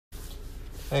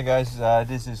Hey guys,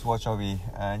 this is Watch Hobby.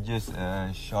 Just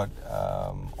a short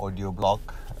audio blog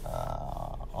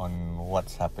on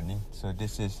what's happening. So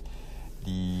this is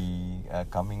the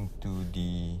coming to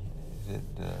the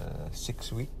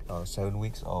 6 week or 7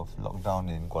 weeks of lockdown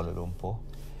in Kuala Lumpur.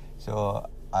 So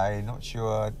I'm not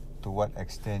sure to what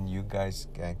extent you guys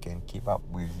can keep up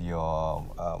with your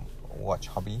watch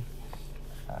hobby.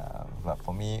 But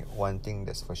for me, one thing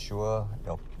that's for sure,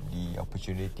 the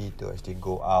opportunity to actually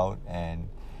go out and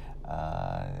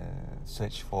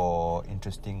search for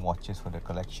interesting watches for the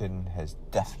collection has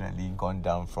definitely gone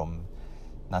down from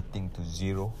nothing to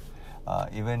zero.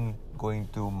 Even going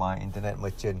to my internet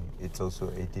merchant, it's also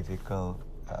a difficult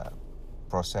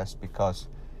process because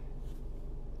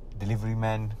delivery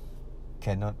man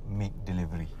cannot make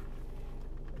delivery.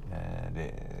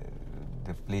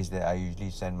 The place that I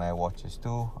usually send my watches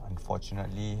to,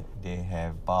 unfortunately, they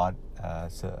have barred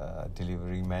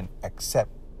delivery man except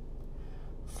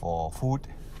for food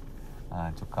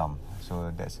to come.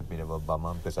 So that's a bit of a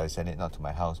bummer because I send it not to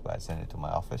my house, but I send it to my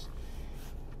office.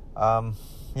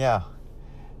 Yeah.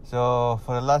 So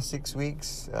for the last 6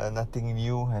 weeks, nothing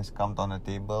new has come on the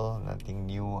table. Nothing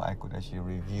new I could actually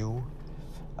review.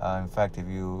 In fact, if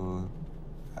you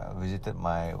visited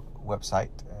my website,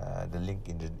 the link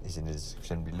is in the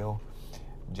description below.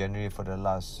 Generally, for the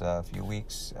last few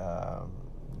weeks,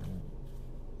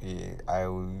 I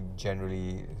will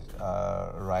generally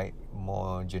write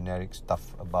more generic stuff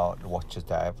about watches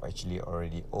that I've actually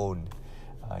already owned,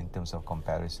 in terms of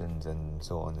comparisons and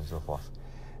so on and so forth.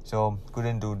 So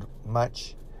couldn't do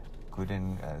much,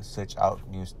 couldn't search out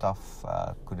new stuff,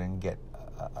 couldn't get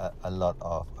a lot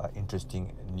of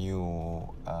interesting new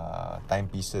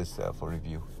timepieces for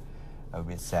review. A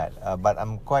bit sad, but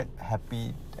I'm quite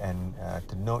happy and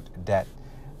to note that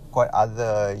quite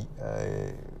other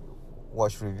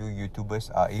watch review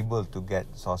YouTubers are able to get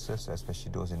sources,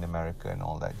 especially those in America and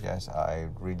all that jazz. I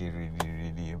really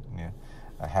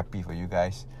happy for you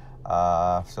guys.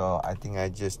 So I think I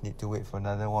just need to wait for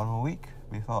another 1 more week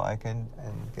before I can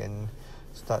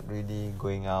start really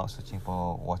going out searching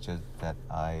for watches that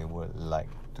I would like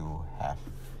to have.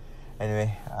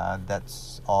 Anyway,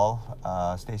 that's all.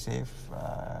 Stay safe,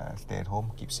 stay at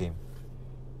home, keep safe.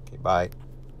 Okay, bye.